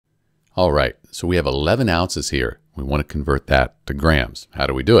All right, so we have 11 ounces here. We want to convert that to grams. How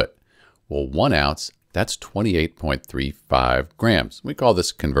do we do it? Well, 1 ounce, that's 28.35 grams. We call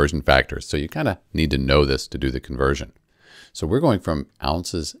this conversion factor, so you kind of need to know this to do the conversion. So we're going from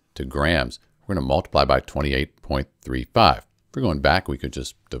ounces to grams. We're going to multiply by 28.35. If we're going back, we could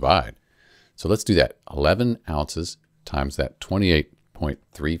just divide. So let's do that. 11 ounces times that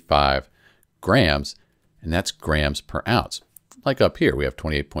 28.35 grams, and that's grams per ounce. Like up here, we have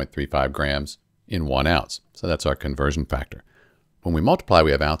 28.35 grams in 1 ounce. So that's our conversion factor. When we multiply,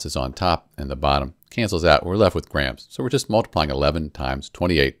 we have ounces on top and the bottom. Cancels out, we're left with grams. So we're just multiplying 11 times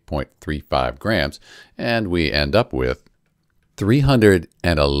 28.35 grams, and we end up with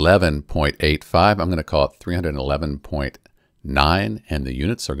 311.85. I'm going to call it 311.9, and the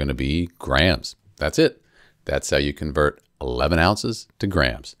units are going to be grams. That's it. That's how you convert 11 ounces to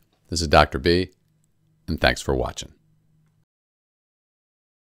grams. This is Dr. B, and thanks for watching.